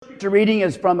scripture reading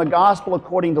is from the Gospel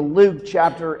according to Luke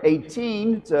chapter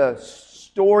 18. It's a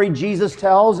story Jesus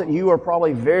tells that you are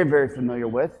probably very, very familiar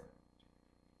with.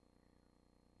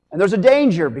 And there's a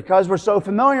danger because we're so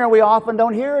familiar, we often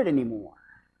don't hear it anymore.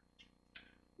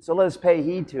 So let us pay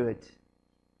heed to it.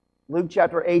 Luke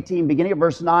chapter 18, beginning at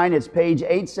verse 9, it's page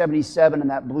 877 in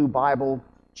that blue Bible.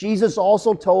 Jesus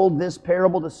also told this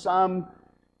parable to some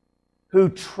who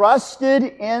trusted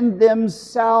in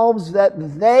themselves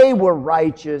that they were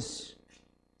righteous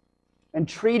and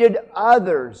treated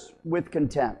others with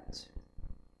contempt.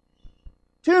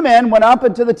 Two men went up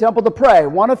into the temple to pray,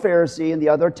 one a Pharisee and the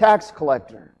other a tax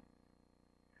collector.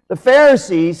 The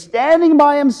Pharisee, standing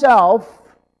by himself,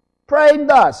 prayed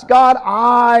thus, God,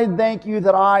 I thank you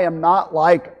that I am not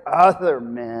like other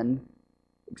men,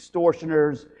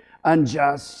 extortioners,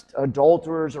 unjust,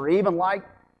 adulterers, or even like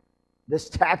this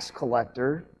tax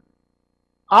collector.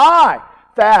 I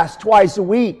fast twice a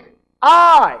week.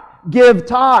 I give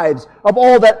tithes of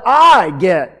all that I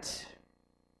get.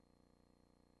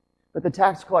 But the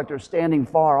tax collector, standing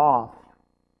far off,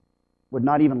 would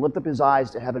not even lift up his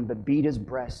eyes to heaven, but beat his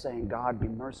breast, saying, God, be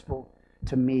merciful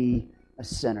to me, a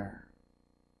sinner.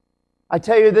 I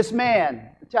tell you, this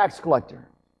man, the tax collector,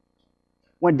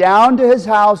 went down to his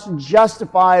house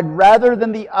justified rather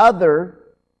than the other.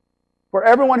 For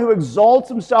everyone who exalts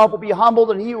himself will be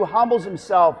humbled, and he who humbles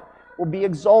himself will be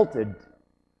exalted.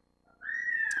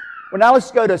 Well, now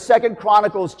let's go to 2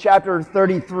 Chronicles chapter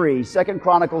 33. 2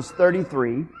 Chronicles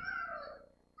 33.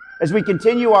 As we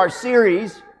continue our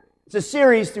series, it's a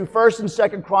series through 1 and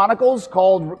 2 Chronicles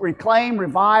called Reclaim,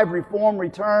 Revive, Reform,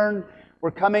 Return.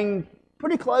 We're coming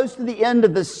pretty close to the end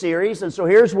of this series, and so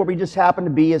here's where we just happen to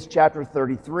be, is chapter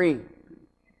 33.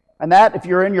 And that, if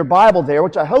you're in your Bible there,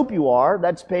 which I hope you are,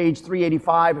 that's page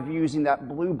 385 if you're using that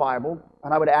blue Bible.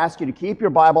 And I would ask you to keep your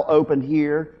Bible open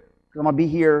here, because I'm going to be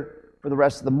here for the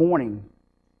rest of the morning.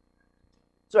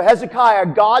 So Hezekiah,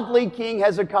 godly King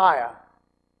Hezekiah,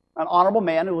 an honorable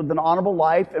man who lived an honorable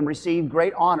life and received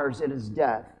great honors in his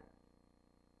death.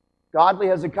 Godly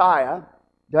Hezekiah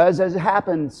does as it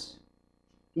happens.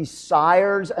 He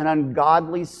sires an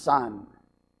ungodly son,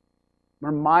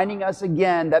 reminding us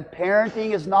again that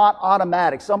parenting is not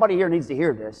automatic. Somebody here needs to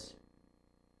hear this.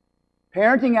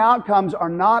 Parenting outcomes are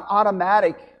not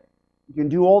automatic. You can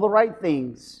do all the right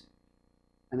things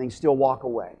and then still walk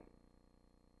away.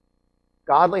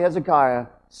 Godly Hezekiah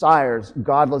sires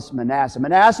godless Manasseh.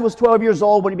 Manasseh was 12 years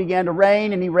old when he began to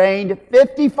reign, and he reigned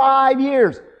 55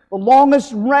 years. The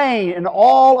longest reign in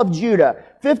all of Judah.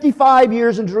 55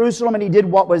 years in Jerusalem, and he did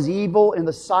what was evil in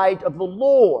the sight of the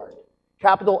Lord.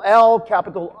 Capital L,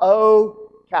 capital O,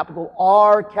 capital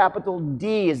R, capital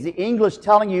D is the English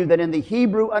telling you that in the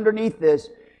Hebrew underneath this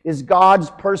is God's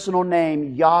personal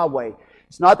name, Yahweh.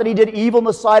 It's not that he did evil in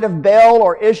the sight of Baal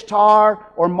or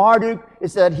Ishtar or Marduk.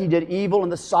 It's that he did evil in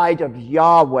the sight of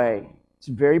Yahweh. It's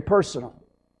very personal.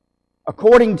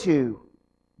 According to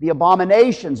the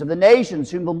abominations of the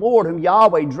nations whom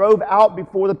Yahweh drove out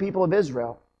before the people of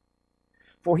Israel.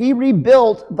 For he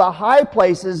rebuilt the high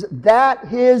places that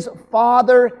his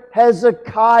father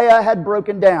Hezekiah had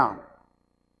broken down.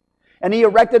 And he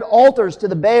erected altars to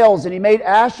the Baals, and he made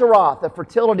Asheroth, the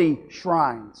fertility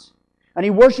shrines. And he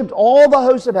worshipped all the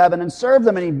hosts of heaven and served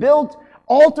them, and he built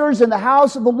altars in the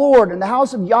house of the Lord, in the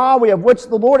house of Yahweh, of which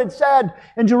the Lord had said,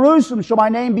 in Jerusalem shall my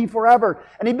name be forever.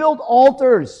 And he built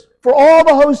altars for all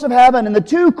the hosts of heaven in the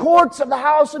two courts of the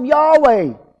house of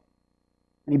Yahweh.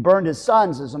 And he burned his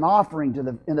sons as an offering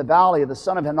in the valley of the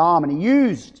son of Hinnom. And he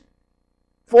used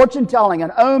fortune-telling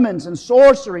and omens and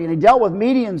sorcery. And he dealt with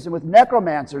mediums and with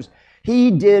necromancers.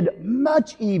 He did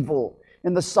much evil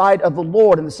in the sight of the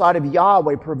Lord, in the sight of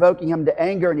Yahweh, provoking him to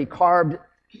anger. And he carved,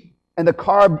 and the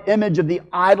carved image of the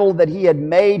idol that he had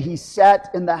made, he set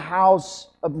in the house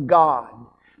of God.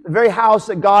 The very house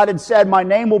that God had said, my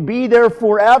name will be there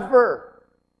forever,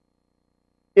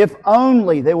 if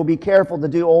only they will be careful to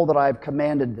do all that I have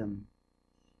commanded them.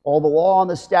 All the law and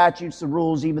the statutes, the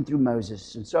rules, even through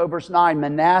Moses. And so, verse 9,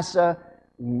 Manasseh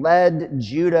led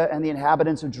Judah and the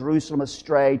inhabitants of Jerusalem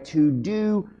astray to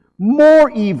do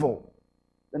more evil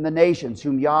than the nations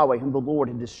whom the Lord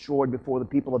had destroyed before the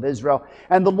people of Israel.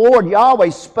 And the Lord,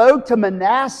 Yahweh, spoke to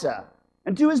Manasseh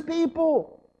and to his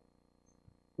people.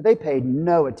 But they paid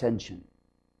no attention.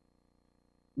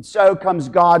 And so comes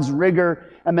God's rigor,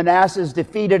 and Manasseh is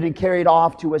defeated and carried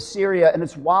off to Assyria. And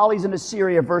it's while he's in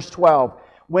Assyria, verse 12,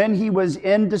 when he was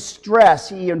in distress,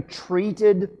 he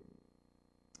entreated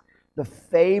the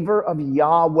favor of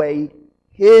Yahweh,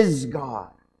 his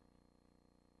God,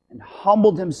 and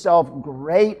humbled himself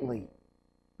greatly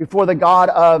before the God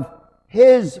of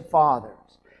his fathers.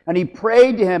 And he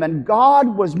prayed to him, and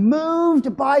God was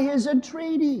moved by his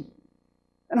entreaty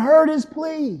and heard his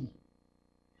plea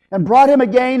and brought him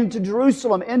again into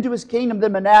Jerusalem, into his kingdom.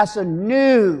 Then Manasseh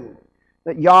knew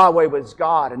that Yahweh was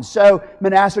God. And so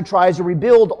Manasseh tries to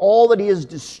rebuild all that he has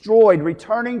destroyed,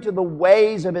 returning to the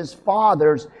ways of his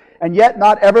fathers. And yet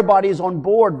not everybody is on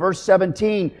board. Verse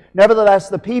 17, nevertheless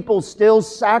the people still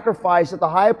sacrifice at the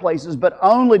high places, but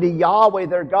only to Yahweh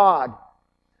their God.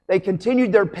 They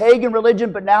continued their pagan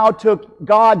religion, but now took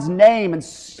God's name and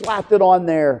slapped it on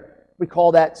there. We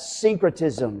call that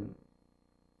syncretism.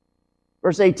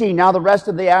 Verse 18, now the rest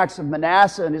of the acts of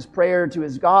Manasseh and his prayer to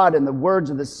his God and the words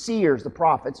of the seers, the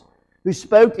prophets, who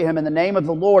spoke to him in the name of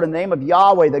the Lord, in the name of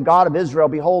Yahweh, the God of Israel,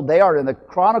 behold, they are in the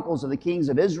chronicles of the kings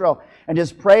of Israel, and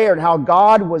his prayer and how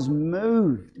God was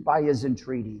moved by his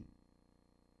entreaty,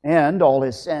 and all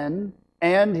his sin,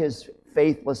 and his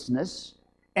faithlessness,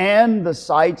 and the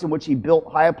sites in which he built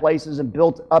high places and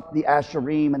built up the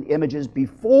Asherim and images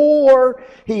before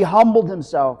he humbled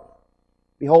himself.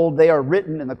 Behold, they are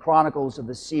written in the chronicles of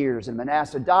the seers. And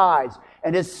Manasseh dies,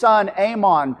 and his son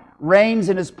Amon reigns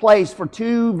in his place for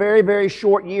 2 very, very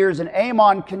short years. And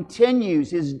Amon continues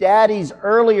his daddy's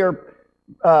earlier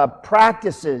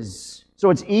practices. So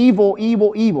it's evil,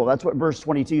 evil, evil. That's what verse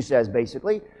 22 says,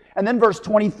 basically. And then verse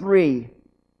 23,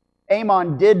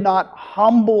 Amon did not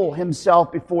humble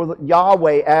himself before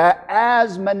Yahweh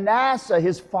as Manasseh,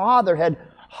 his father, had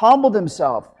humbled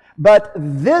himself. But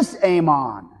this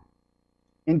Amon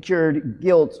incurred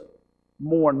guilt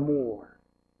more and more.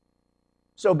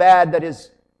 So bad that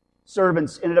his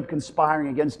servants ended up conspiring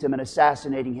against him and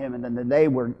assassinating him, and then they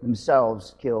were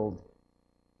themselves killed.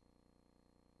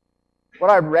 What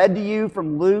I've read to you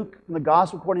from Luke, from the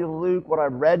Gospel according to Luke, what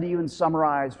I've read to you and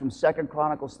summarized from 2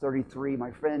 Chronicles 33, my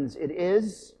friends, it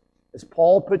is, as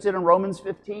Paul puts it in Romans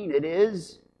 15, it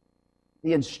is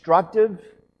the instructive,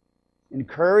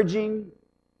 encouraging,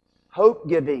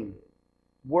 hope-giving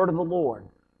word of the Lord.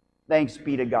 Thanks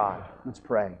be to God. Let's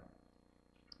pray.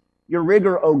 Your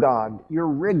rigor, O God, your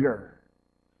rigor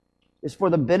is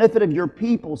for the benefit of your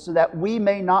people so that we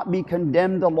may not be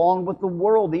condemned along with the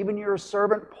world. Even your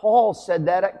servant Paul said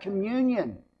that at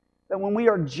communion, that when we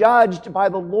are judged by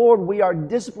the Lord, we are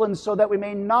disciplined so that we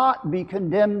may not be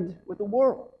condemned with the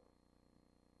world.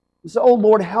 So, oh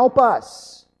Lord, help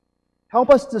us. Help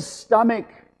us to stomach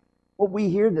what we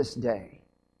hear this day.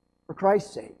 For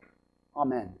Christ's sake.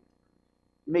 Amen.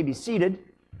 You may be seated.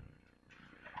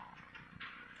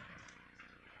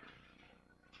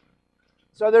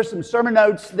 So there's some sermon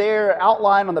notes there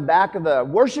outlined on the back of the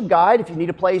worship guide. If you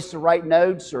need a place to write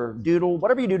notes or doodle,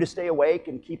 whatever you do to stay awake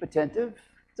and keep attentive,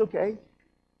 it's okay.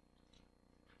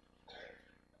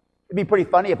 It'd be pretty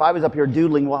funny if I was up here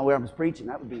doodling while I was preaching.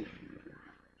 That would be...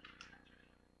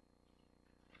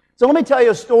 So let me tell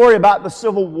you a story about the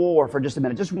Civil War for just a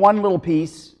minute. Just one little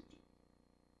piece.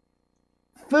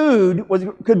 Food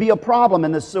could be a problem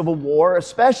in the Civil War,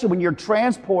 especially when you're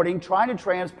trying to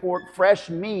transport fresh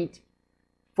meat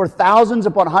for thousands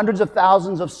upon hundreds of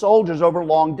thousands of soldiers over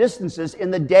long distances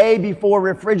in the day before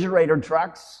refrigerator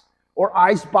trucks or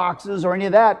ice boxes or any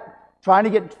of that. Trying to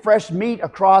get fresh meat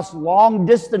across long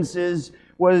distances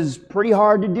was pretty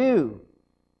hard to do.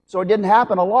 So it didn't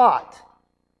happen a lot.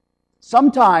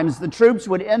 Sometimes the troops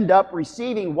would end up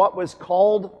receiving what was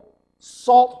called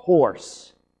salt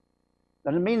horse.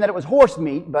 Doesn't mean that it was horse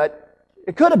meat, but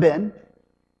it could have been.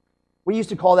 We used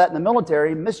to call that in the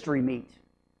military mystery meat.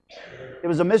 It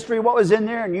was a mystery what was in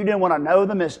there, and you didn't want to know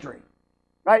the mystery.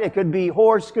 Right? It could be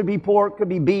horse, could be pork, could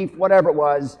be beef, whatever it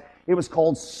was. It was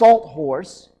called salt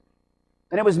horse.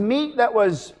 And it was meat that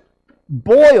was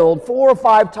boiled 4 or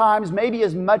 5 times, maybe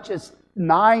as much as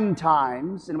 9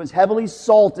 times, and it was heavily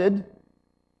salted.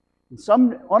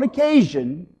 And on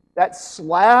occasion, that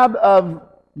slab of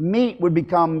meat would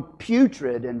become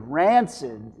putrid and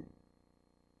rancid.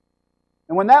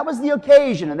 And when that was the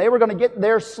occasion, and they were going to get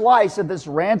their slice of this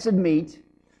rancid meat,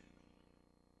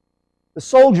 the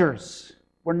soldiers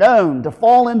were known to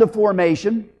fall into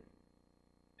formation,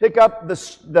 pick up the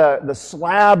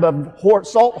slab of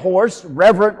salt horse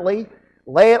reverently,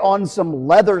 lay it on some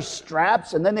leather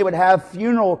straps, and then they would have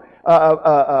funeral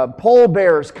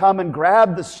pallbearers come and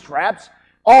grab the straps,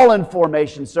 all in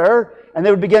formation, sir, and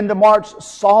they would begin to march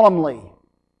solemnly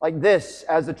like this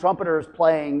as the trumpeter is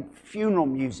playing funeral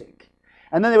music.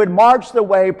 And then they would march their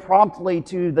way promptly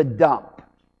to the dump,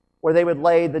 where they would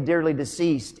lay the dearly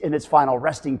deceased in its final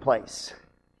resting place.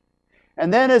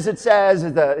 And then, as it says,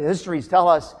 as the histories tell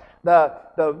us,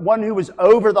 the one who was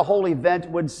over the whole event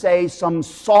would say some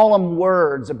solemn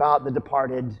words about the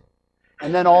departed.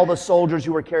 And then all the soldiers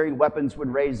who were carrying weapons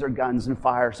would raise their guns and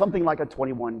fire, something like a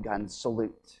 21-gun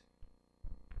salute.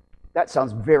 That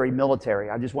sounds very military.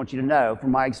 I just want you to know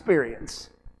from my experience.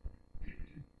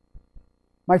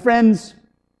 My friends,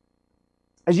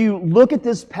 as you look at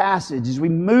this passage, as we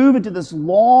move into this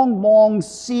long, long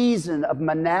season of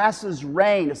Manasseh's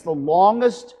reign, it's the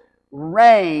longest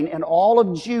reign in all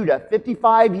of Judah,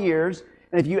 55 years.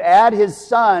 And if you add his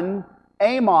son,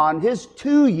 Amon, his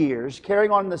 2 years,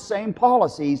 carrying on the same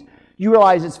policies, you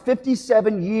realize it's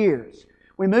 57 years.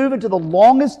 We move into the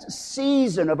longest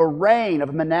season of a reign,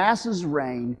 of Manasseh's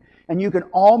reign, and you can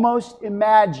almost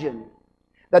imagine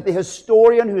that the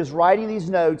historian who is writing these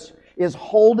notes is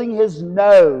holding his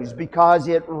nose because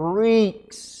it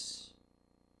reeks.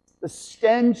 The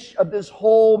stench of this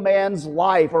whole man's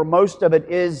life, or most of it,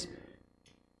 is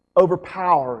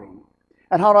overpowering.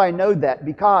 And how do I know that?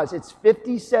 Because it's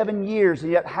 57 years,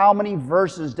 and yet how many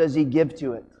verses does he give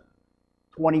to it?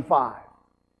 25.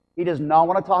 He does not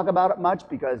want to talk about it much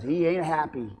because he ain't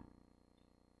happy.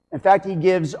 In fact, he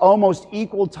gives almost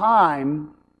equal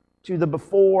time to the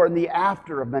before and the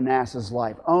after of Manasseh's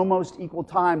life. Almost equal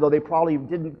time, though they probably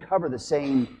didn't cover the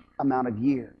same amount of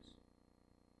years.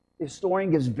 The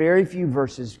historian gives very few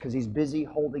verses because he's busy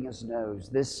holding his nose.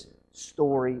 This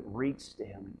story reeks to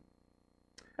him.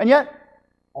 And yet,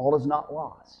 all is not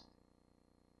lost.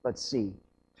 Let's see.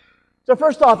 So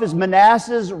first off is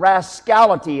Manasseh's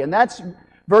rascality, and that's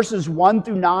verses 1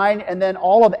 through 9, and then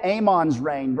all of Amon's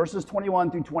reign, verses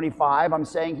 21 through 25. I'm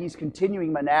saying he's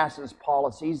continuing Manasseh's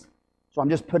policies, so I'm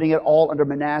just putting it all under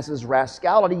Manasseh's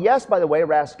rascality. Yes, by the way,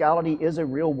 rascality is a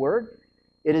real word.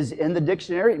 It is in the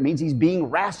dictionary. It means he's being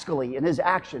rascally in his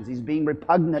actions. He's being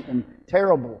repugnant and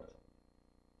terrible.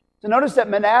 So notice that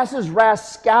Manasseh's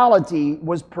rascality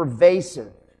was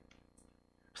pervasive.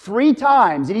 3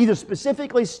 times, it either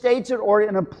specifically states it or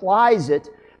it implies it,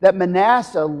 that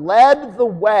Manasseh led the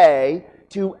way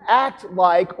to act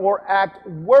like or act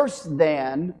worse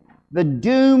than the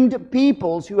doomed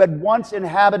peoples who had once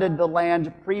inhabited the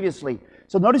land previously.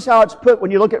 So notice how it's put when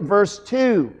you look at verse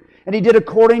 2. And he did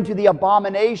according to the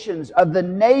abominations of the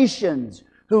nations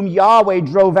whom Yahweh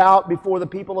drove out before the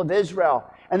people of Israel.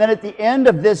 And then at the end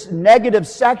of this negative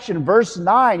section, verse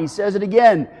 9, he says it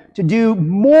again, to do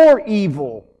more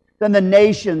evil than the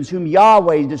nations whom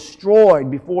Yahweh destroyed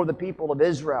before the people of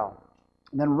Israel.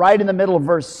 And then right in the middle of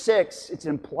verse 6, it's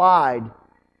implied,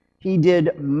 he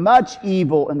did much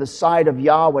evil in the sight of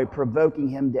Yahweh, provoking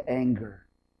him to anger.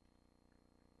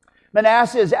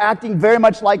 Manasseh is acting very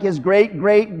much like his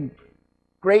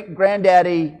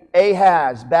great-granddaddy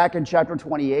Ahaz back in chapter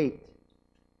 28.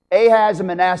 Ahaz and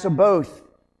Manasseh both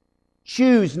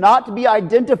choose not to be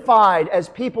identified as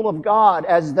people of God,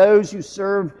 as those who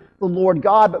serve the Lord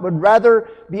God, but would rather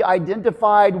be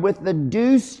identified with the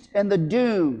deuced and the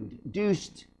doomed.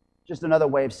 Deuced, just another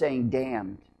way of saying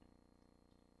damned.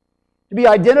 To be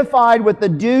identified with the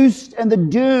deuced and the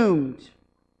doomed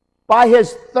by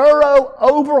his thorough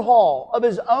overhaul of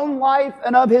his own life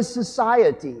and of his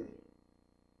society.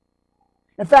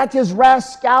 In fact, his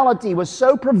rascality was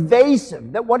so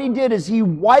pervasive that what he did is he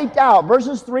wiped out,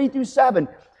 verses 3 through 7,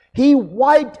 he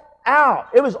wiped out.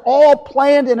 It was all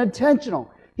planned and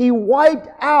intentional. He wiped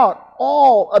out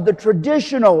all of the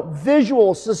traditional,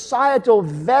 visual, societal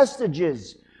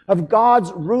vestiges of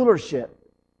God's rulership.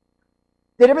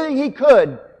 Did everything he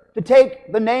could to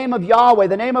take the name of Yahweh,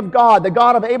 the name of God, the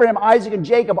God of Abraham, Isaac, and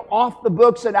Jacob, off the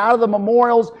books and out of the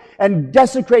memorials and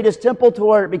desecrate his temple to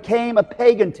where it became a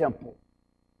pagan temple.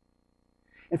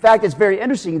 In fact, it's very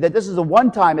interesting that this is the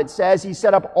one time it says he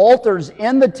set up altars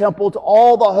in the temple to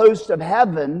all the hosts of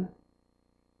heaven,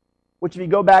 which if you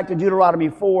go back to Deuteronomy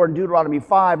 4 and Deuteronomy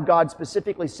 5, God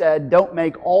specifically said, don't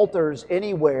make altars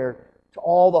anywhere to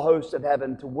all the hosts of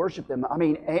heaven to worship them. I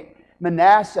mean,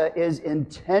 Manasseh is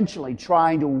intentionally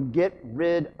trying to get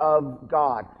rid of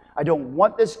God. I don't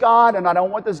want this God, and I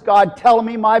don't want this God telling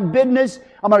me my business.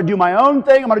 I'm going to do my own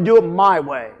thing. I'm going to do it my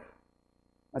way.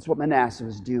 That's what Manasseh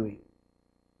was doing.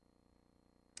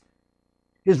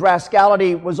 His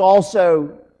rascality was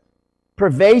also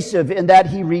pervasive in that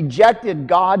he rejected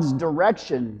God's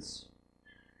directions,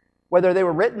 whether they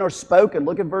were written or spoken.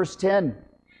 Look at verse 10.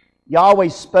 Yahweh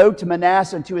spoke to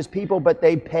Manasseh and to his people, but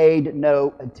they paid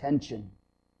no attention.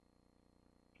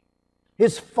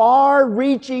 His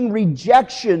far-reaching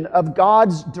rejection of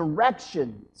God's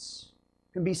directions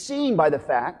can be seen by the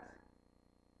fact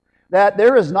that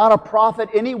there is not a prophet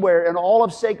anywhere in all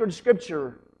of sacred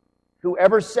Scripture who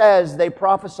ever says they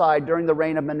prophesied during the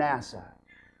reign of Manasseh.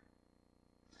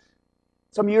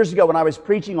 Some years ago when I was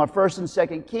preaching on 1st and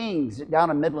 2nd Kings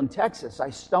down in Midland, Texas, I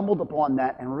stumbled upon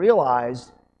that and realized,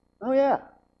 oh yeah,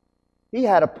 he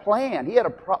had a plan. He had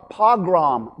a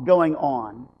pogrom going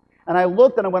on. And I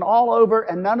looked and I went all over,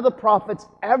 and none of the prophets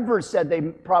ever said they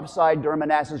prophesied during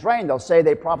Manasseh's reign. They'll say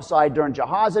they prophesied during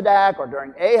Jehozadak or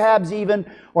during Ahab's even,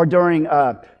 or during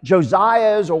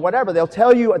Josiah's or whatever. They'll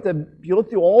tell you, if you look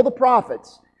through all the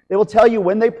prophets, they will tell you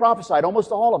when they prophesied,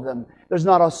 almost all of them. There's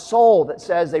not a soul that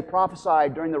says they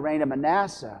prophesied during the reign of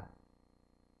Manasseh.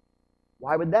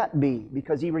 Why would that be?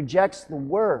 Because he rejects the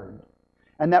word.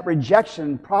 And that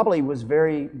rejection probably was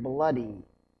very bloody.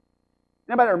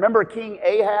 Anybody remember King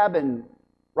Ahab and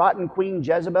rotten Queen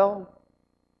Jezebel?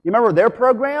 You remember their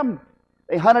program?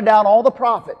 They hunted down all the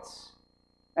prophets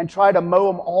and tried to mow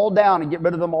them all down and get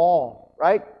rid of them all,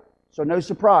 right? So no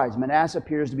surprise, Manasseh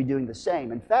appears to be doing the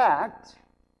same. In fact,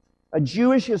 a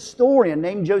Jewish historian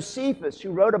named Josephus,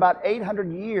 who wrote about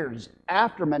 800 years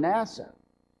after Manasseh,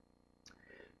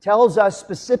 tells us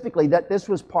specifically that this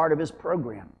was part of his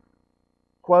program.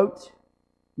 Quote,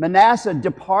 Manasseh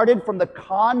departed from the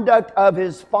conduct of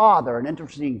his father, an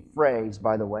interesting phrase,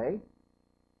 by the way,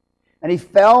 and he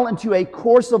fell into a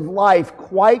course of life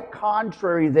quite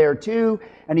contrary thereto,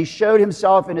 and he showed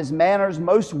himself in his manners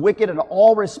most wicked in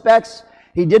all respects.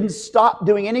 He didn't stop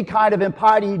doing any kind of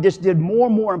impiety, he just did more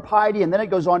and more impiety, and then it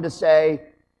goes on to say,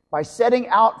 by setting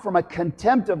out from a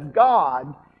contempt of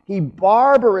God, he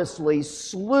barbarously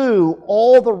slew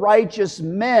all the righteous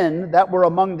men that were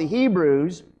among the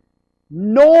Hebrews,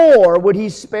 nor would he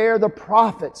spare the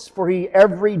prophets, for he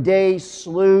every day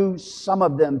slew some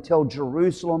of them till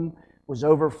Jerusalem was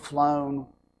overflown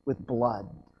with blood.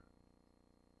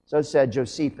 So said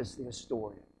Josephus the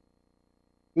historian.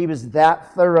 He was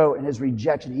that thorough in his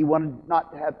rejection. He did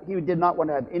not want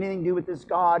to have anything to do with this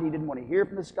God. He didn't want to hear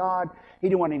from this God. He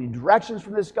didn't want any directions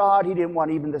from this God. He didn't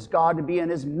want even this God to be in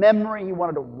his memory. He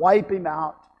wanted to wipe him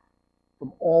out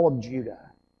from all of Judah.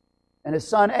 And his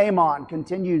son Amon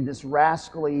continued this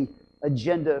rascally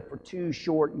agenda for 2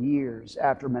 short years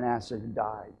after Manasseh had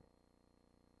died.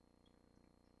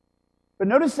 But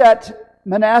notice that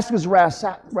Manasseh's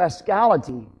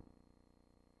rascality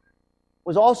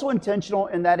was also intentional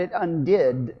in that it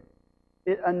undid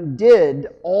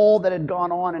all that had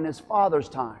gone on in his father's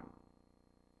time.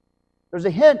 There's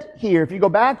a hint here. If you go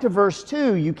back to verse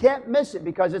 2, you can't miss it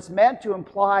because it's meant to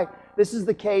imply this is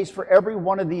the case for every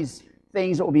one of these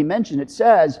things that will be mentioned. It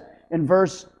says in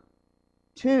verse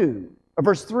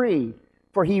 3,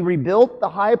 for he rebuilt the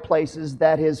high places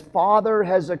that his father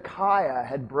Hezekiah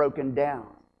had broken down.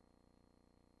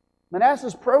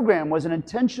 Manasseh's program was an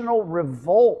intentional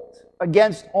revolt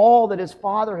against all that his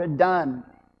father had done.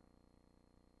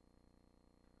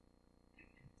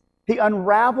 He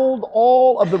unraveled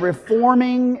all of the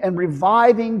reforming and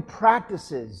reviving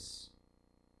practices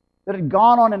that had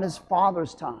gone on in his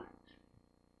father's time.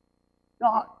 Now,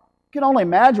 I can only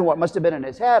imagine what must have been in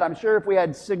his head. I'm sure if we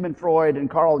had Sigmund Freud and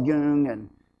Carl Jung and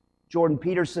Jordan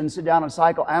Peterson sit down and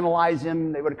psychoanalyze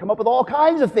him, they would have come up with all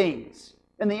kinds of things.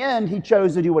 In the end, he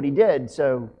chose to do what he did,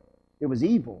 so it was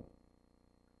evil.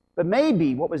 But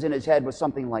maybe what was in his head was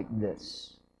something like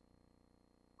this.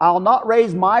 I'll not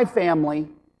raise my family,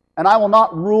 and I will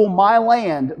not rule my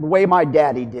land the way my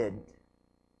daddy did.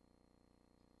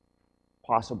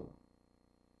 Possible.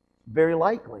 Very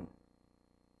likely.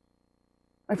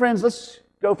 My friends, let's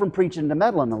go from preaching to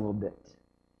meddling a little bit.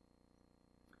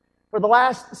 For the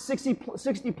last 60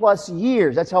 plus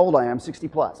years, that's how old I am, 60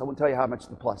 plus. I won't tell you how much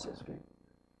the plus is. Okay?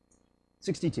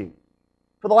 62.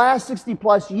 For the last 60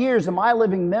 plus years in my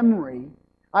living memory,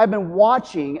 I've been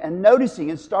watching and noticing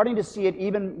and starting to see it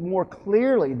even more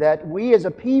clearly that we as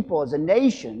a people, as a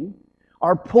nation,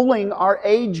 are pulling our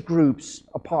age groups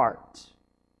apart.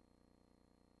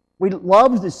 We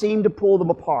love to seem to pull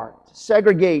them apart,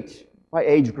 segregate by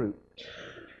age group.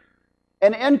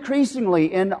 And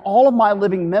increasingly, in all of my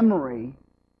living memory,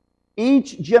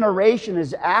 each generation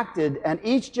has acted, and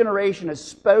each generation has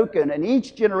spoken, and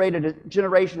each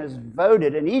generation has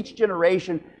voted, and each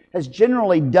generation has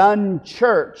generally done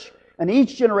church, and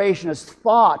each generation has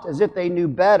thought as if they knew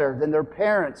better than their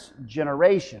parents'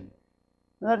 generation.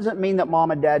 And that doesn't mean that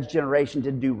mom and dad's generation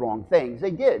didn't do wrong things.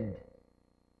 They did.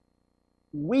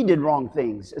 We did wrong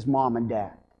things as mom and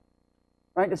dad.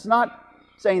 Right? It's not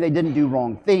saying they didn't do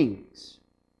wrong things.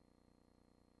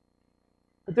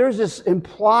 But there's this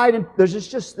implied, there's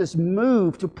just this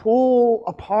move to pull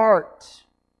apart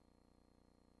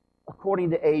according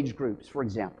to age groups, for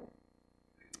example.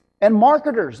 And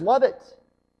marketers love it.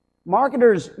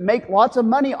 Marketers make lots of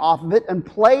money off of it and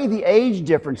play the age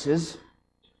differences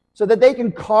so that they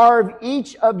can carve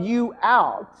each of you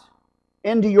out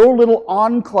into your little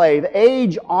enclave,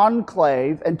 age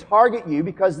enclave, and target you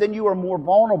because then you are more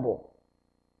vulnerable.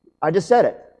 I just said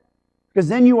it. Because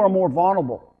then you are more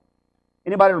vulnerable.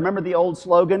 Anybody remember the old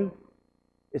slogan?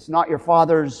 It's not your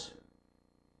father's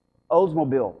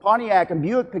Oldsmobile. Pontiac and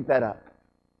Buick picked that up.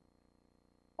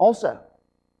 Also,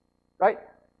 right?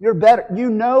 You're better. You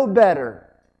know better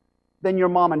than your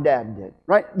mom and dad did,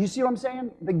 right? You see what I'm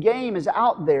saying? The game is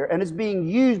out there and it's being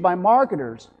used by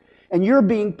marketers, and you're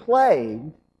being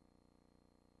played.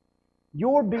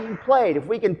 You're being played. If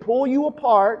we can pull you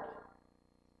apart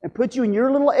and put you in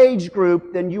your little age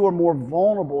group, then you are more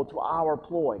vulnerable to our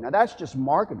ploy. Now, that's just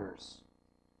marketers.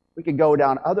 We could go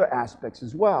down other aspects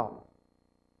as well.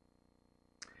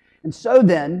 And so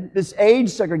then, this age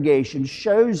segregation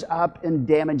shows up in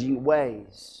damaging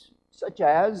ways, such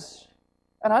as,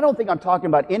 and I don't think I'm talking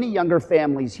about any younger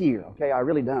families here, okay? I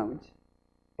really don't.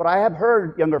 But I have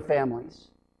heard younger families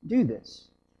do this,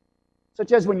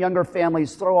 such as when younger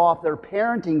families throw off their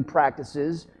parenting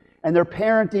practices and their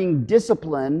parenting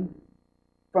discipline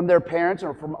from their parents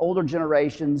or from older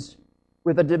generations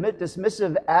with a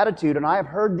dismissive attitude. And I have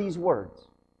heard these words: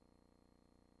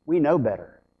 we know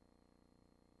better.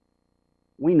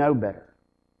 We know better.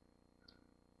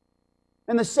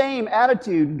 And the same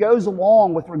attitude goes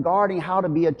along with regarding how to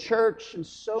be a church and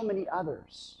so many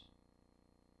others.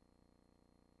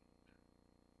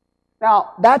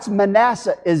 Now, that's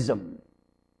Manasseh-ism,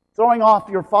 throwing off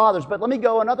your fathers. But let me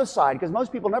go another side, because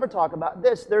most people never talk about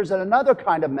this. There's another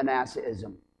kind of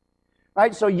Manasseh-ism.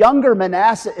 Right? So younger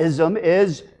Manasseh-ism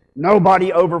is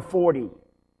nobody over 40.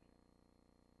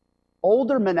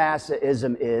 Older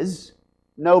Manasseh-ism is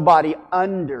nobody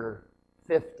under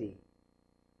 50.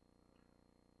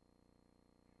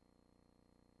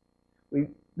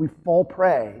 We fall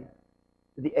prey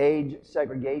to the age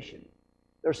segregation.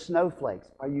 They're snowflakes.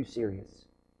 Are you serious?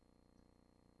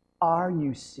 Are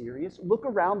you serious? Look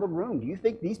around the room. Do you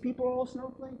think these people are all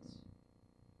snowflakes?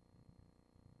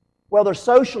 Well, they're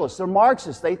socialists. They're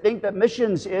Marxists. They think that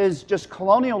missions is just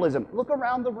colonialism. Look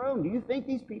around the room. Do you think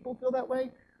these people feel that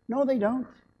way? No, they don't.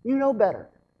 You know better.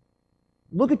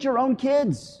 Look at your own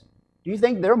kids. Do you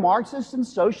think they're Marxists and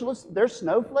socialists? They're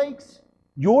snowflakes?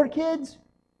 Your kids?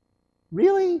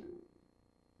 Really?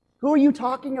 Who are you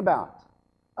talking about?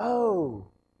 Oh,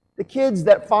 the kids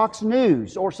that Fox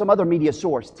News or some other media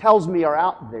source tells me are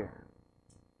out there.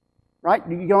 Right?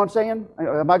 You know what I'm saying?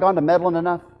 Have I gone to meddling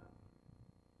enough?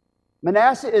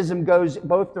 Manasseh-ism goes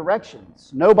both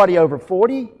directions. Nobody over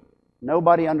 40,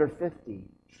 nobody under 50.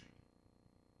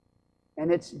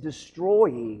 And it's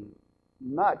destroying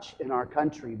much in our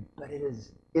country, but it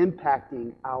is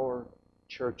impacting our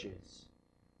churches.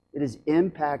 It is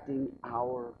impacting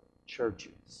our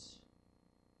churches.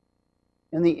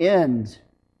 In the end,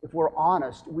 if we're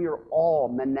honest, we are all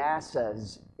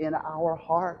Manassehs in our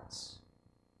hearts.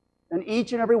 And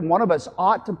each and every one of us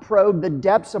ought to probe the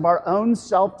depths of our own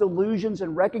self-delusions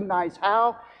and recognize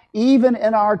how, even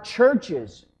in our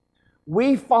churches,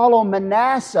 we follow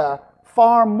Manasseh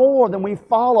far more than we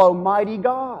follow mighty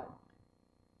God.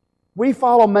 We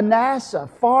follow Manasseh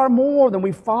far more than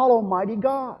we follow mighty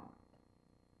God.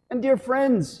 And dear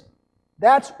friends,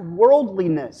 that's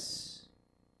worldliness.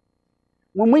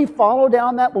 When we follow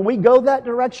down that, when we go that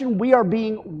direction, we are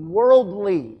being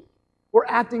worldly. We're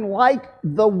acting like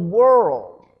the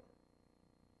world,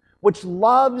 which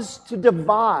loves to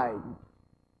divide,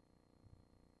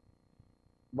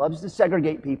 loves to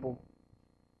segregate people,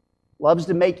 loves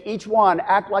to make each one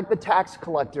act like the tax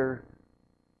collector.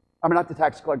 I mean, not the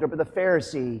tax collector, but the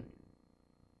Pharisee,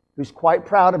 who's quite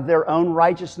proud of their own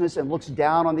righteousness and looks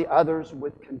down on the others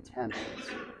with contempt.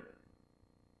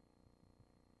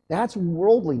 That's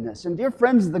worldliness. And dear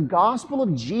friends, the gospel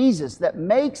of Jesus that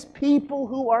makes people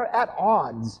who are at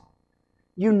odds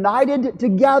united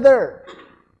together.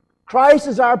 Christ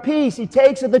is our peace. He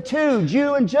takes of the two,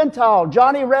 Jew and Gentile,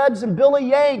 Johnny Rebs and Billy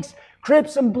Yanks,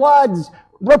 Crips and Bloods,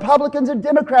 Republicans and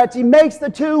Democrats. He makes the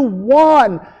two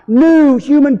one new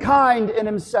humankind in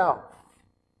Himself.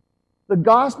 The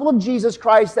gospel of Jesus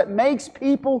Christ that makes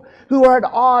people who are at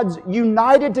odds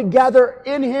united together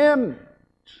in Him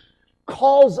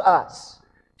calls us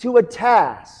to a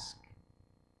task.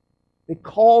 It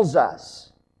calls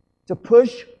us to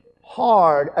push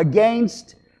hard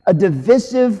against a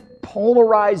divisive,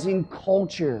 polarizing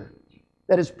culture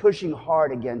that is pushing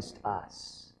hard against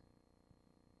us.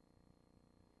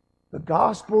 The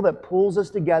gospel that pulls us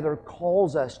together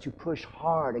calls us to push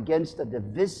hard against a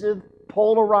divisive,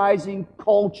 polarizing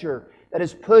culture that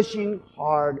is pushing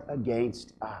hard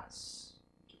against us.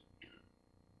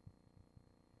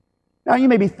 Now you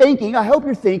may be thinking, I hope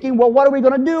you're thinking, well, what are we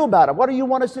going to do about it? What do you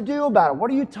want us to do about it?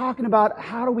 What are you talking about?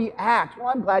 How do we act? Well,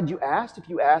 I'm glad you asked. If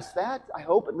you asked that, I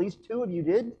hope at least two of you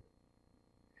did.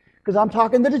 Because I'm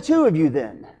talking to the two of you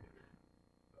then.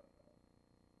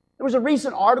 There was a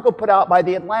recent article put out by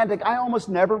The Atlantic. I almost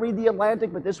never read The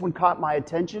Atlantic, but this one caught my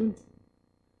attention.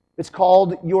 It's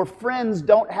called, "Your Friends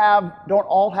Don't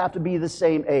All Have to Be the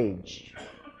Same Age."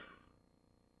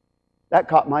 That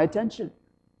caught my attention.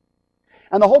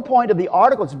 And the whole point of the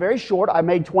article, it's very short. I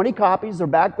made 20 copies. They're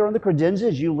back there in the credenza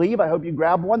as you leave. I hope you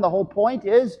grab one. The whole point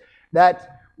is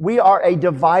that we are a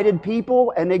divided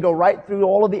people, and they go right through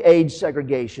all of the age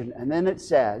segregation. And then it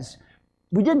says,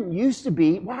 we didn't used to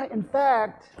be, why, in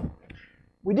fact,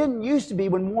 we didn't used to be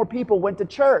when more people went to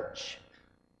church.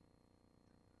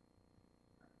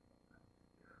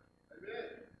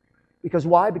 Because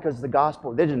why? Because the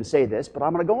gospel, they didn't say this, but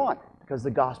I'm going to go on. Because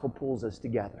the gospel pulls us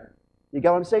together. You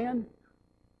get what I'm saying?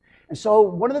 And so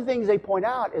one of the things they point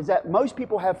out is that most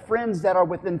people have friends that are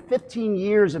within 15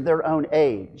 years of their own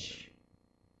age.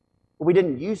 But we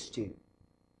didn't used to.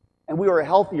 And we were a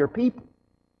healthier people.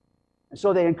 And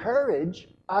so they encourage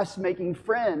us making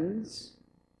friends,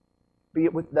 be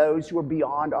it with those who are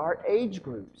beyond our age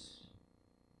groups.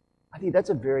 I think that's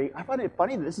I find it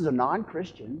funny that this is a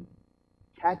non-Christian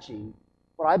catching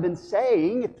what I've been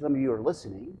saying, if some of you are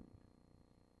listening,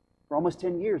 for almost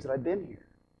 10 years that I've been here.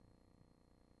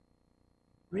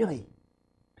 Really,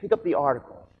 pick up the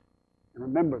article and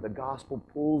remember the gospel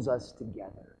pulls us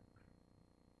together.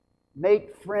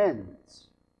 Make friends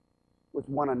with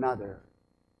one another,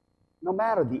 no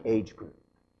matter the age group,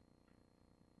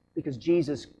 because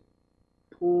Jesus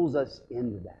pulls us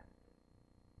into that.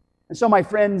 And so, my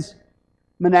friends,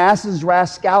 Manasseh's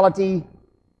rascality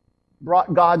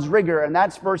brought God's rigor, and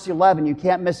that's verse 11. You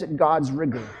can't miss it, God's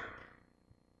rigor.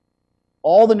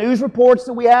 All the news reports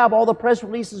that we have, all the press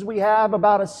releases we have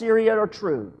about Assyria are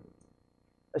true.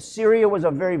 Assyria was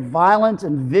a very violent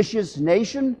and vicious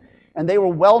nation, and they were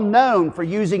well known for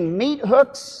using meat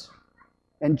hooks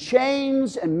and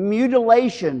chains and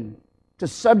mutilation to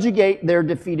subjugate their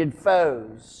defeated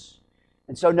foes.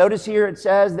 And so notice here it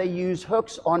says they used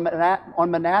hooks on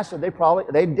Manasseh.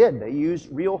 They did. They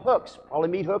used real hooks, probably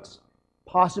meat hooks,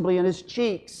 possibly in his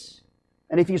cheeks.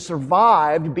 And if he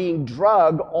survived being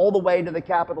drugged all the way to the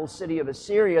capital city of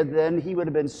Assyria, then he would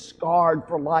have been scarred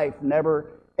for life,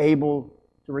 never able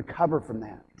to recover from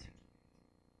that.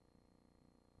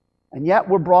 And yet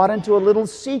we're brought into a little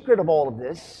secret of all of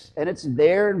this, and it's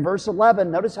there in verse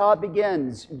 11. Notice how it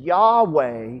begins.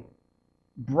 Yahweh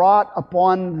brought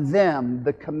upon them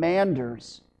the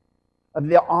commanders of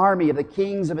the army of the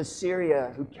kings of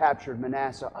Assyria who captured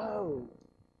Manasseh. Oh,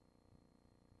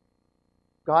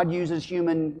 God uses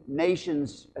human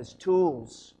nations as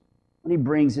tools when He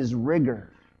brings His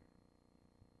rigor.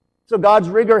 So God's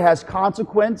rigor has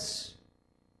consequence,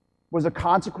 was a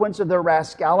consequence of their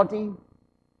rascality.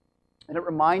 And it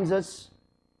reminds us,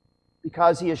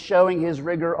 because He is showing His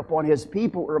rigor upon His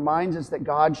people, it reminds us that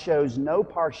God shows no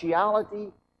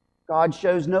partiality. God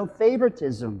shows no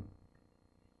favoritism.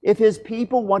 If His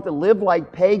people want to live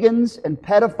like pagans and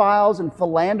pedophiles and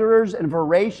philanderers and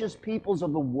voracious peoples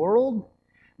of the world,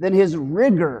 then His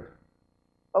rigor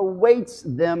awaits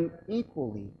them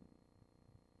equally.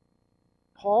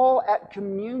 Paul at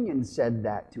communion said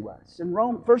that to us. In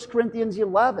 1 Corinthians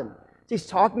 11, he's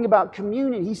talking about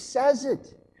communion. He says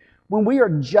it. When we are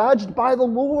judged by the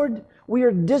Lord, we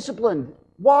are disciplined.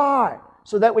 Why?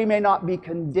 So that we may not be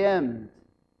condemned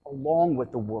along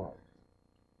with the world.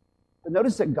 But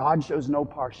notice that God shows no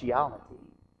partiality.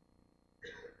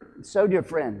 And so, dear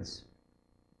friends,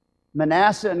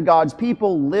 Manasseh and God's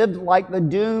people lived like the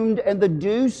doomed and the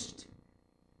deuced.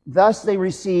 Thus they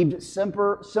received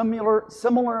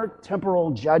similar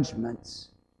temporal judgments.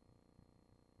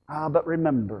 But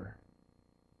remember,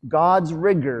 God's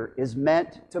rigor is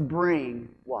meant to bring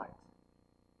what?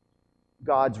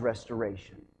 God's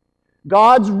restoration.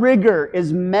 God's rigor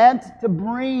is meant to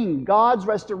bring God's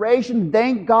restoration.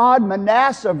 Thank God,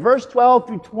 Manasseh, verse 12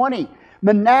 through 20.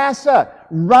 Manasseh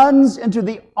runs into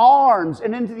the arms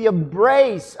and into the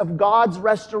embrace of God's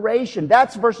restoration.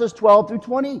 That's verses 12 through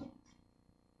 20.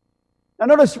 Now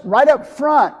notice right up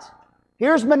front,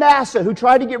 here's Manasseh who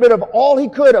tried to get rid of all he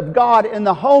could of God in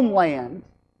the homeland.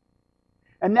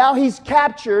 And now he's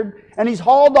captured and he's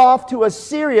hauled off to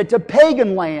Assyria, to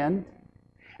pagan land.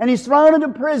 And he's thrown into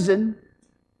prison.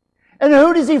 And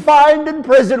who does he find in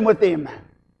prison with him?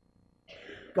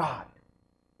 God.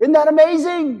 Isn't that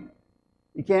amazing?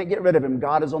 You can't get rid of him.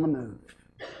 God is on the move.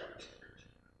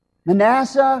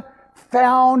 Manasseh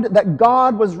found that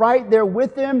God was right there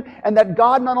with him, and that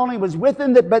God not only was with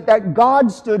him, but that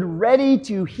God stood ready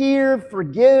to hear,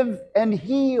 forgive, and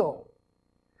heal.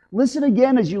 Listen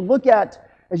again as you look at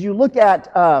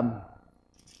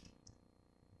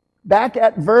back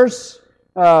at verse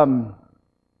 12.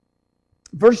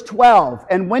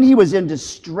 And when he was in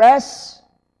distress,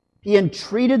 He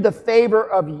entreated the favor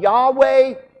of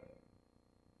Yahweh,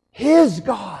 his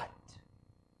God.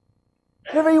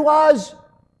 Wherever he was,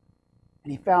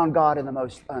 and he found God in the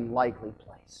most unlikely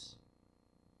place.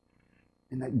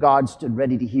 And that God stood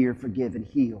ready to hear, forgive, and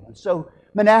heal. And so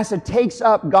Manasseh takes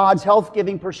up God's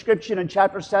health-giving prescription in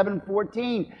chapter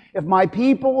 7:14. If my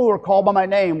people who are called by my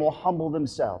name will humble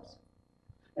themselves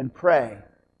and pray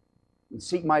and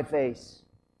seek my face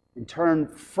and turn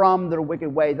from their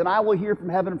wicked way, then I will hear from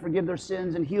heaven and forgive their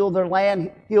sins and heal their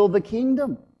land, heal the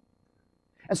kingdom.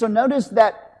 And so notice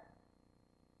that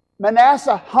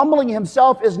Manasseh humbling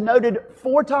himself is noted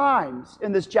 4 times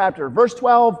in this chapter. Verse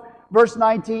 12, verse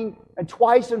 19, and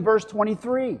twice in verse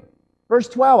 23. Verse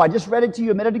 12, I just read it to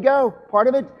you a minute ago, part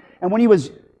of it. And when he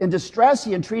was in distress,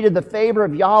 he entreated the favor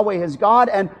of Yahweh his God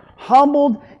and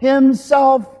humbled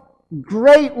himself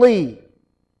greatly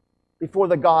before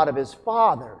the God of his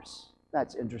fathers.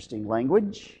 That's interesting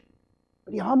language.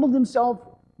 But he humbled himself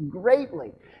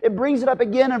greatly. It brings it up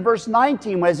again in verse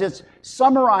 19 as it's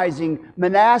summarizing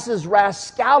Manasseh's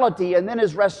rascality and then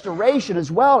his restoration as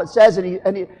well. It says,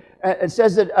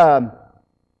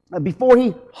 that before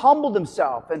he humbled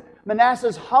himself, and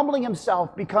Manasseh's humbling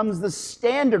himself becomes the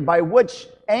standard by which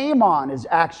Amon is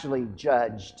actually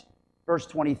judged. Verse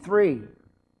 23,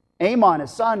 Amon,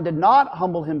 his son, did not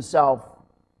humble himself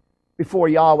before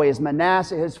Yahweh as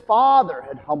Manasseh, his father,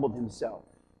 had humbled himself.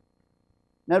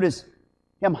 Notice,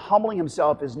 him humbling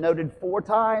himself is noted 4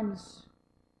 times,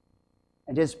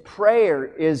 and his prayer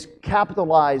is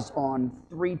capitalized on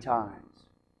 3 times.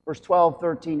 Verse 12,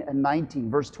 13, and 19.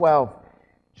 Verse 12,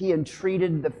 he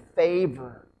entreated the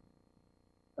favor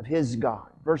of his God.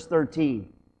 Verse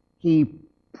 13, he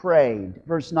prayed.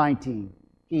 Verse 19,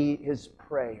 his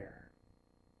prayer.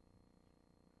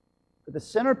 But the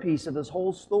centerpiece of this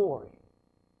whole story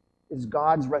is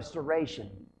God's restoration.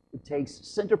 It takes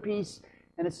centerpiece,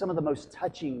 and it's some of the most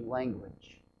touching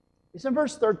language. It's in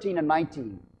verse 13 and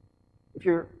 19.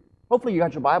 Hopefully you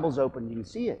got your Bibles open, you can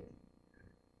see it.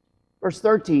 Verse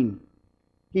 13,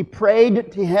 he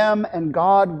prayed to him, and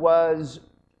God was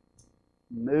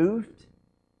moved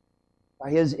by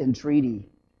his entreaty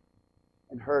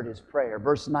and heard his prayer.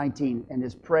 Verse 19, and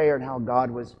his prayer and how God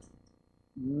was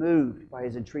moved by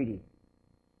his entreaty.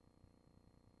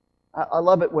 I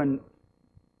love it when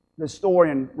the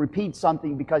historian repeats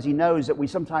something because he knows that we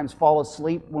sometimes fall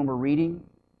asleep when we're reading.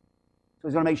 So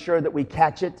he's going to make sure that we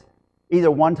catch it either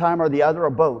one time or the other or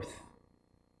both.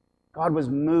 God was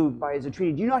moved by his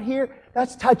entreaty. Do you not hear?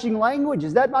 That's touching language.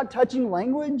 Is that not touching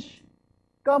language?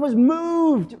 God was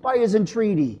moved by his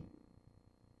entreaty.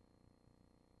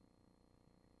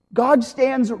 God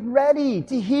stands ready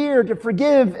to hear, to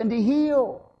forgive, and to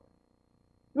heal.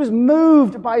 He was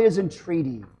moved by his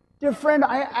entreaty. Dear friend,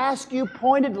 I ask you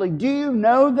pointedly, do you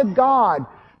know the God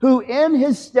who in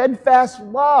his steadfast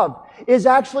love is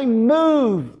actually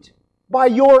moved by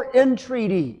your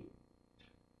entreaty?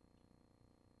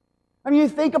 I mean, you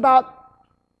think about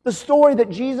the story that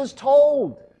Jesus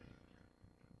told.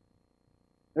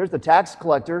 There's the tax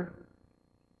collector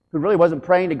who really wasn't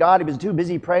praying to God. He was too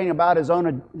busy praying about his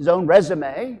own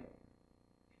resume.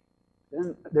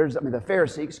 Then there's, the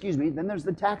Pharisee, Then there's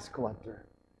the tax collector.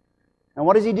 And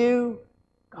what does he do?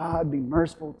 God, be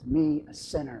merciful to me, a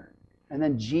sinner. And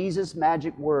then Jesus'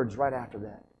 magic words right after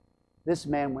that. This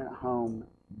man went home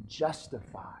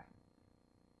justified.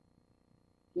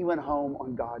 He went home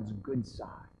on God's good side.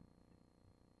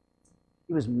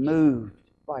 He was moved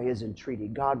by his entreaty.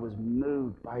 God was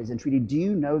moved by his entreaty. Do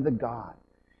you know the God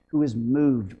who is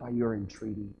moved by your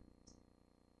entreaty?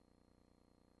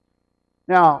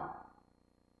 Now,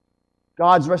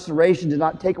 God's restoration did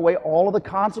not take away all of the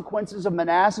consequences of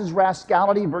Manasseh's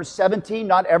rascality. Verse 17,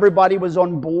 not everybody was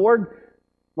on board.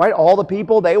 Right? All the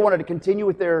people, they wanted to continue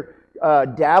with their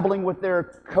dabbling with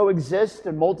their coexist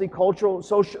and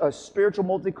multicultural, spiritual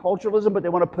multiculturalism, but they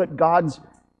want to put God's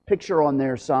picture on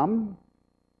there some.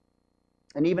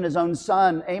 And even his own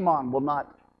son, Amon, will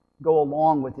not go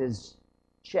along with his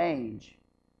change.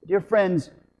 Dear friends,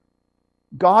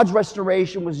 God's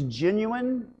restoration was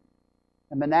genuine,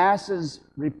 and Manasseh's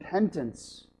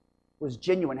repentance was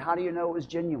genuine. How do you know it was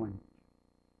genuine?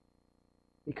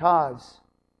 Because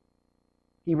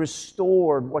he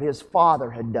restored what his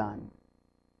father had done.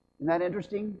 Isn't that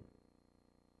interesting?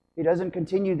 He doesn't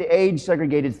continue the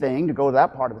age-segregated thing, to go to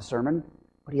that part of the sermon,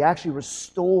 but he actually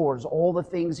restores all the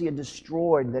things he had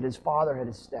destroyed that his father had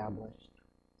established.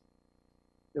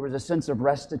 There was a sense of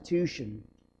restitution.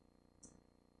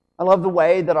 I love the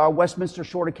way that our Westminster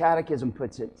Shorter Catechism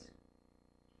puts it.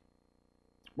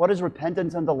 What is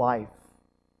repentance unto life?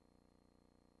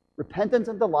 Repentance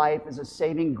unto life is a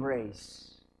saving grace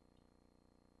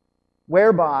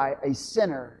whereby a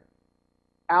sinner,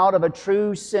 out of a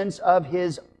true sense of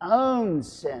his own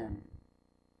sin,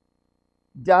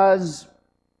 does,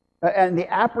 and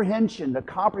the apprehension, the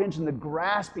comprehension, the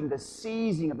grasping, the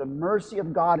seizing of the mercy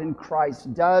of God in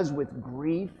Christ, does with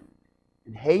grief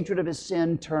and hatred of his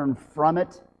sin turn from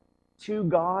it to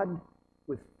God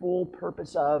with full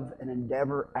purpose of and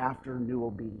endeavor after new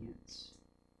obedience.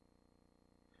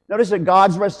 Notice that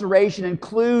God's restoration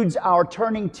includes our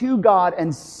turning to God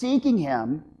and seeking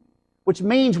Him, which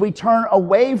means we turn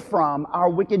away from our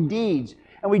wicked deeds.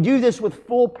 And we do this with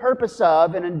full purpose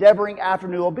of and endeavoring after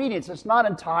new obedience. It's not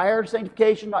entire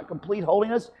sanctification, not complete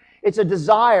holiness. It's a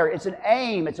desire, it's an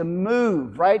aim, it's a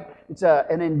move, right? It's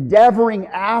an endeavoring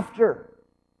after.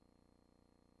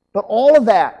 But all of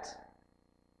that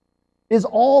is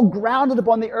all grounded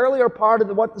upon the earlier part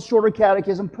of what the Shorter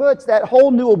Catechism puts. That whole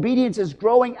new obedience is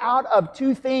growing out of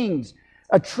two things.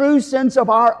 A true sense of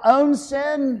our own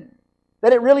sin,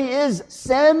 that it really is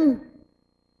sin,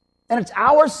 and it's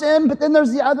our sin, but then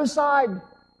there's the other side.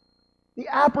 The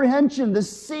apprehension, the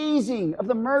seizing of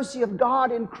the mercy of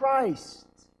God in Christ.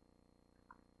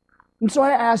 And so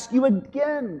I ask you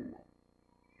again,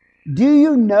 do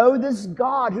you know this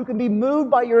God who can be moved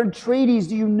by your entreaties?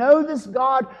 Do you know this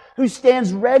God who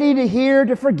stands ready to hear,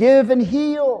 to forgive, and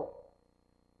heal?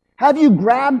 Have you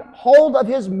grabbed hold of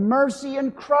His mercy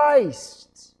in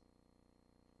Christ?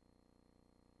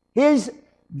 He's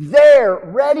there,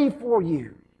 ready for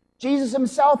you. Jesus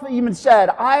Himself even said,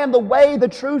 I am the way, the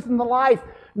truth, and the life.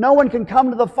 No one can come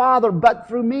to the Father but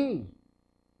through me.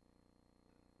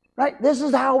 Right? This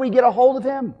is how we get a hold of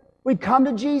Him. We come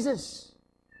to Jesus.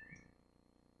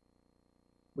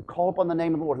 We call upon the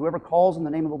name of the Lord. Whoever calls on the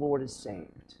name of the Lord is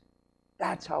saved.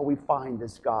 That's how we find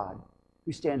this God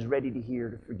who stands ready to hear,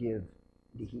 to forgive,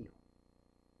 and to heal.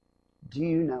 Do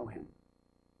you know Him?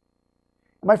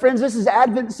 My friends, this is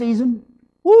Advent season.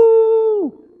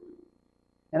 Woo!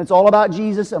 And it's all about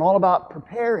Jesus and all about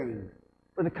preparing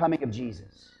for the coming of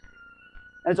Jesus.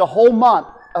 And it's a whole month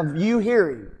of you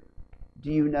hearing,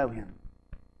 do you know Him?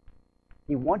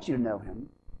 He wants you to know Him.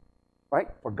 Right?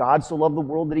 For God so loved the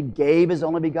world that He gave His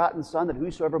only begotten Son, that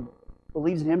whosoever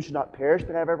believes in Him should not perish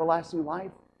but have everlasting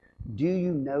life. Do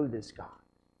you know this God?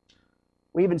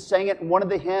 We even sang it in one of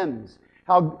the hymns,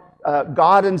 how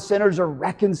God and sinners are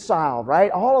reconciled,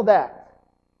 right? All of that.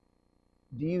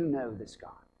 Do you know this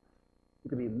God who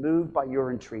can be moved by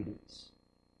your entreaties?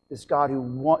 This God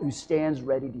who stands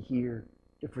ready to hear,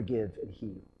 to forgive, and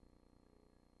heal.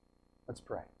 Let's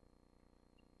pray.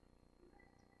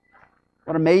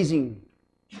 What amazing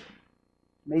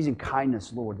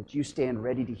kindness, Lord, that you stand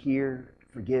ready to hear, to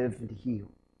forgive, and to heal.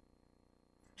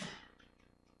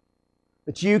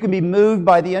 That you can be moved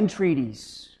by the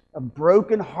entreaties of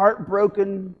broken,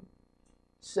 heartbroken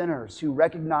sinners who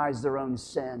recognize their own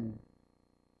sin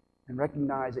and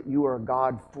recognize that you are a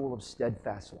God full of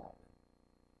steadfast love.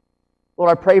 Lord,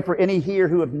 I pray for any here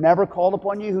who have never called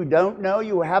upon you, who don't know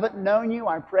you, who haven't known you.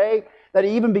 I pray that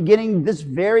even beginning this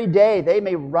very day, they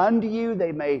may run to you,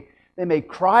 they may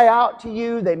cry out to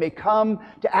you, they may come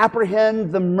to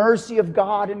apprehend the mercy of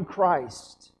God in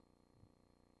Christ.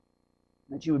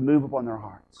 That you would move upon their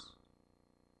hearts.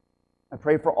 I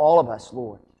pray for all of us,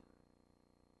 Lord,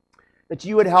 that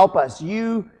you would help us.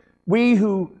 We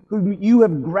who you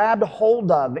have grabbed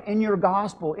hold of in your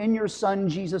gospel, in your Son,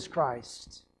 Jesus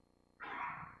Christ,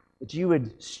 that you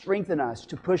would strengthen us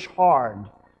to push hard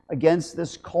against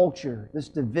this culture, this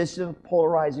divisive,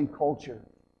 polarizing culture,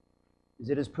 as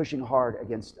it is pushing hard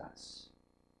against us.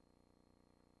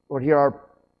 Lord, hear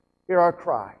our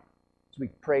cry as we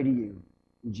pray to you.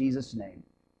 In Jesus' name,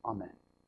 amen.